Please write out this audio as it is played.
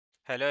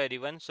Hello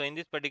everyone. So in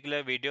this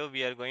particular video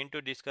we are going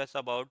to discuss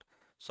about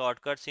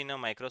shortcuts in a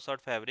Microsoft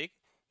Fabric.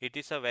 It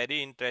is a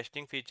very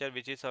interesting feature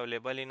which is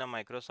available in a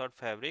Microsoft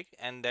Fabric,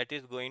 and that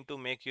is going to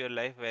make your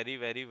life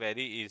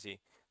very easy.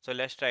 So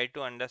let's try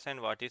to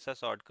understand what is a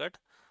shortcut.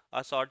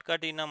 A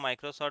shortcut in a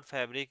Microsoft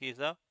Fabric is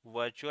a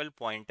virtual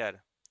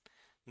pointer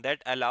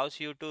that allows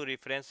you to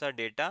reference a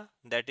data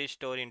that is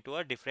stored into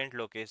a different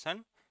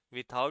location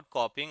without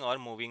copying or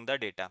moving the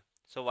data.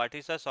 So what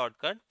is a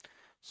shortcut?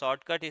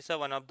 Shortcut is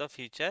one of the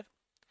feature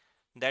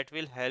that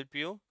will help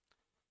you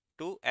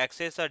to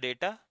access a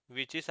data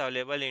which is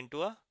available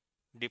into a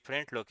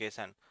different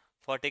location.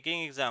 For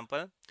taking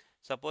example,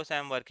 suppose I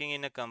am working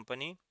in a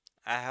company.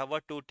 I have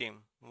a two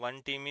team.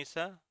 One team is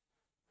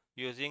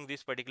using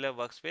this particular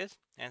workspace,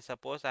 and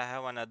suppose I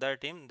have another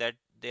team that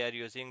they are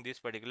using this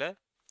particular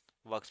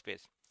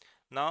workspace.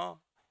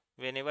 Now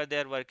whenever they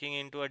are working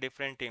into a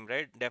different team,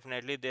 right,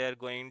 definitely they are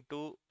going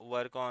to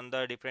work on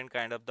the different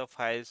kind of the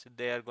files.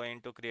 They are going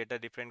to create a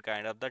different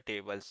kind of the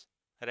tables,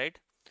 right?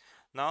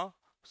 Now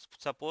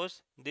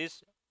suppose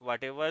this,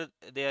 whatever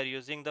they are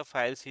using the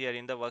files here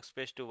in the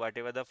workspace to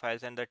whatever the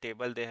files and the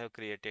table they have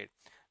created.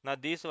 Now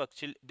this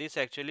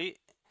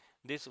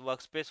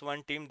workspace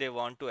one team they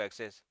want to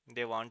access.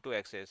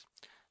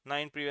 Now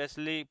in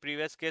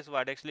previous case,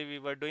 what actually we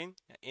were doing,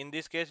 in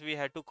this case we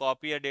had to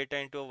copy a data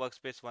into a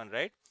workspace one,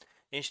 right?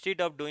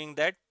 Instead of doing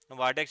that,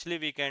 what actually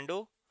we can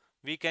do,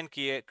 we can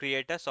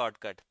create a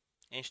shortcut.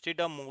 Instead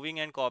of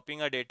moving and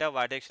copying a data,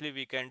 what actually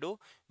we can do,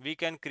 we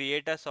can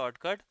create a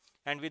shortcut,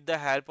 and with the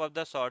help of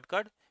the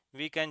shortcut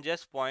we can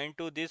just point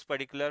to this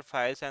particular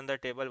files and the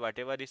table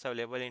whatever is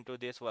available into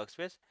this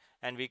workspace,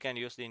 and we can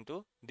use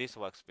into this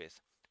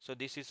workspace. So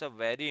this is a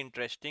very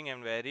interesting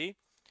and very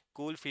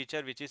cool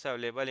feature which is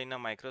available in a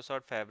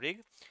Microsoft Fabric.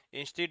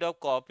 Instead of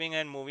copying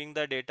and moving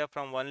the data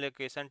from one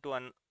location to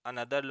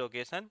another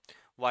location,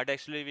 what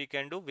actually we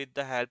can do, with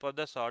the help of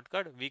the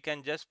shortcut we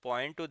can just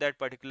point to that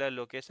particular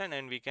location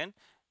and we can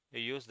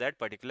use that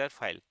particular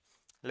file.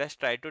 Let's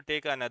try to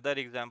take another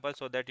example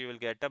so that you will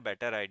get a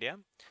better idea.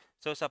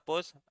 So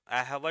suppose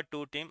I have a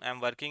two team. I'm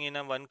working in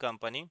a one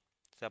company.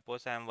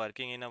 Suppose I am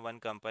working in a one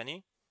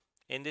company.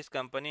 In this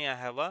company I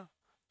have a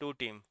two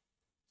team.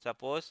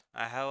 Suppose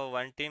I have a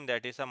one team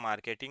that is a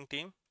marketing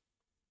team,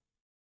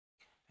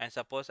 and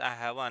suppose I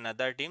have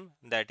another team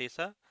that is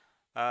a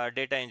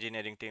data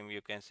engineering team.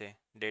 You can say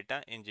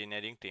data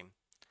engineering team.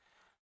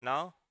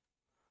 Now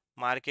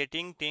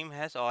marketing team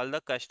has all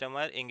the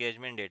customer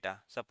engagement data.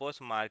 Suppose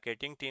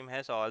marketing team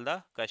has all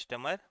the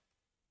customer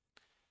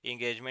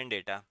engagement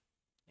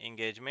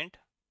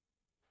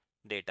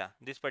data.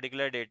 This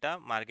particular data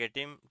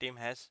marketing team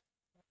has.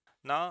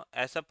 Now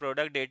as a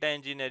product data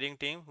engineering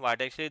team,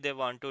 what actually they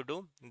want to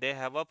do, they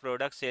have a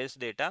product sales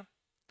data.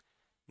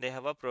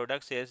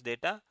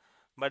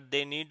 But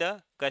they need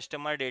a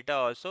customer data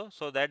also,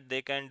 so that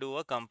they can do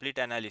a complete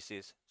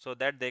analysis, with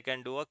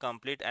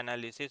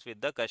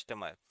the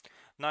customer.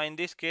 Now in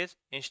this case,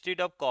 instead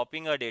of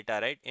copying a data,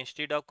 right,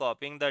 instead of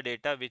copying the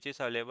data which is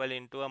available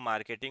into a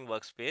marketing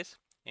workspace,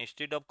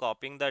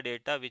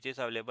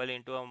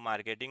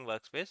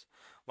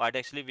 what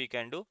actually we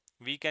can do,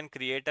 we can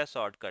create a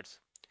shortcuts.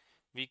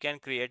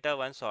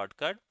 One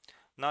shortcut.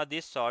 Now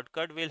this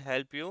shortcut will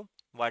help you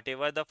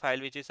whatever the file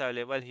which is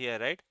available here,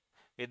 right?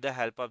 With the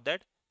help of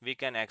that we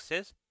can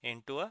access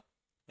into a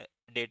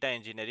data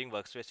engineering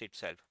workspace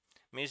itself.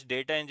 Means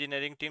data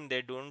engineering team,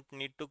 they don't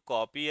need to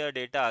copy a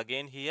data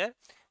again here.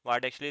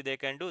 What actually they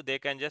can do, they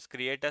can just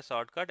create a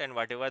shortcut, and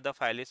whatever the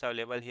file is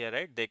available here,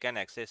 right, they can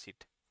access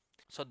it.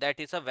 So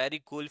that is a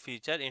very cool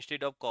feature.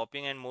 Instead of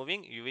copying and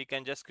moving, we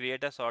can just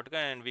create a shortcut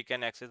and we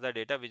can access the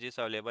data which is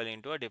available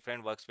into a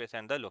different workspace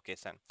and the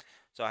location.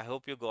 So I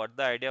hope you got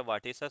the idea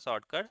what is a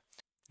shortcut.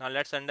 Now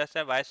let's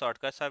understand why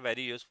shortcuts are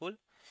very useful.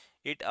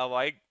 It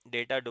avoid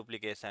data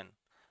duplication.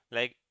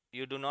 Like,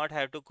 you do not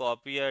have to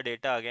copy a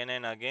data again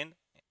and again.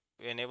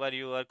 Whenever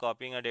you are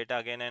copying a data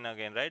again and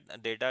again, right,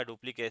 data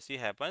duplicacy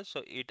happens.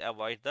 So it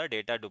avoids the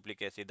data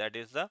duplicacy. That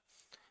is the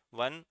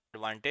one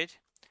advantage.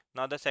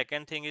 Now the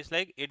second thing is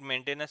like it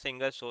maintain a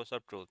single source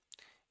of truth.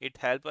 It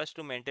helps us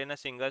to maintain a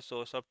single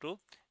source of truth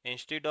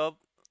instead of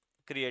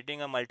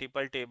creating a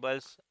multiple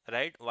tables,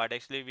 right? What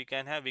actually we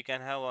can have,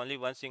 only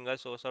one single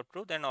source of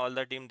truth and all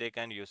the team they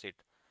can use it.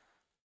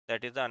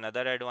 That is the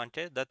another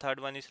advantage. The third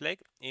one is like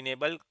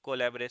enable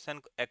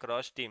collaboration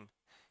across team.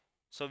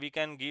 So we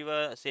can give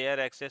a share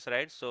access,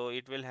 right? So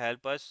it will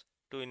help us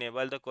to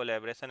enable the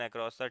collaboration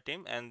across the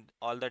team, and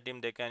all the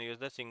team they can use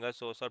the single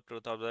source of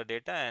truth of the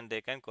data and they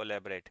can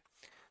collaborate.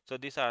 So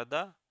these are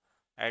the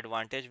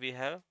advantage we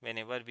have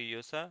whenever we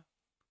use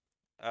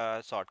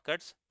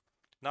shortcuts.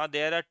 Now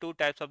there are two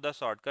types of the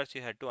shortcuts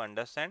you have to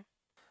understand.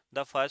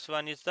 The first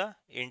one is the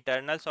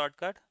internal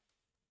shortcut,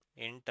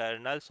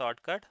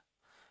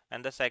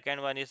 and the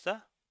second one is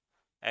the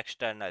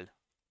external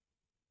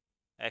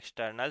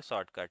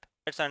shortcut.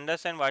 Let's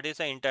understand what is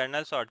the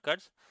internal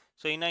shortcuts.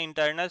 So in an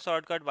internal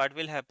shortcut, what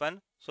will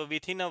happen? So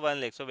within a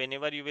OneLake, so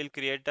whenever you will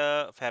create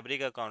a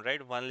Fabric account,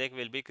 right, OneLake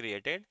will be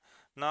created.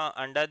 Now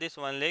under this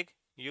OneLake,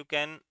 you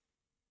can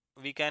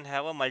we can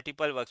have a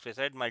multiple workspace,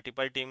 right?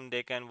 Multiple team,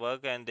 they can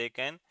work and they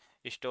can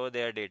store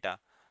their data.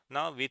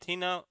 Now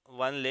within a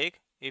one lake,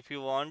 if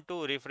you want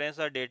to reference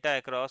the data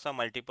across a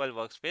multiple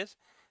workspace,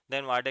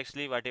 then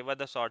whatever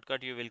the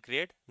shortcut you will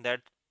create,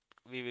 that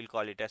we will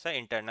call it as an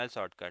internal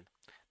shortcut.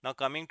 Now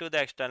coming to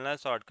the external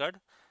shortcut,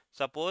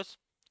 suppose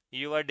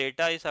your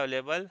data is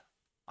available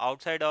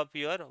outside of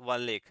your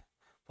one lake.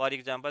 For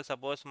example,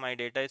 suppose my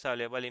data is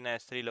available in a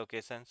S3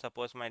 location,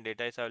 suppose my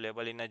data is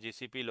available in a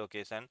GCP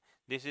location.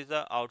 This is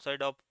the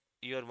outside of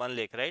your one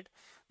lake, right?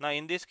 Now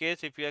in this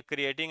case, if you are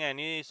creating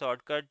any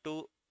shortcut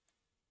to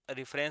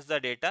reference the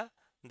data,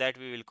 that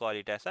we will call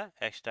it as a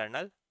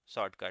external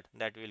shortcut,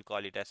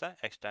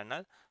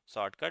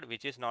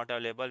 which is not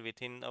available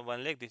within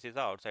one lake. This is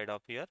the outside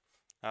of your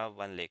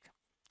one lake.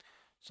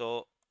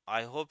 So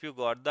I hope you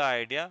got the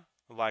idea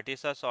what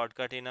is a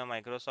shortcut in a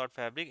Microsoft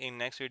Fabric. In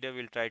next video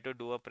we'll try to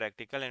do a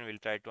practical and we'll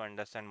try to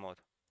understand more.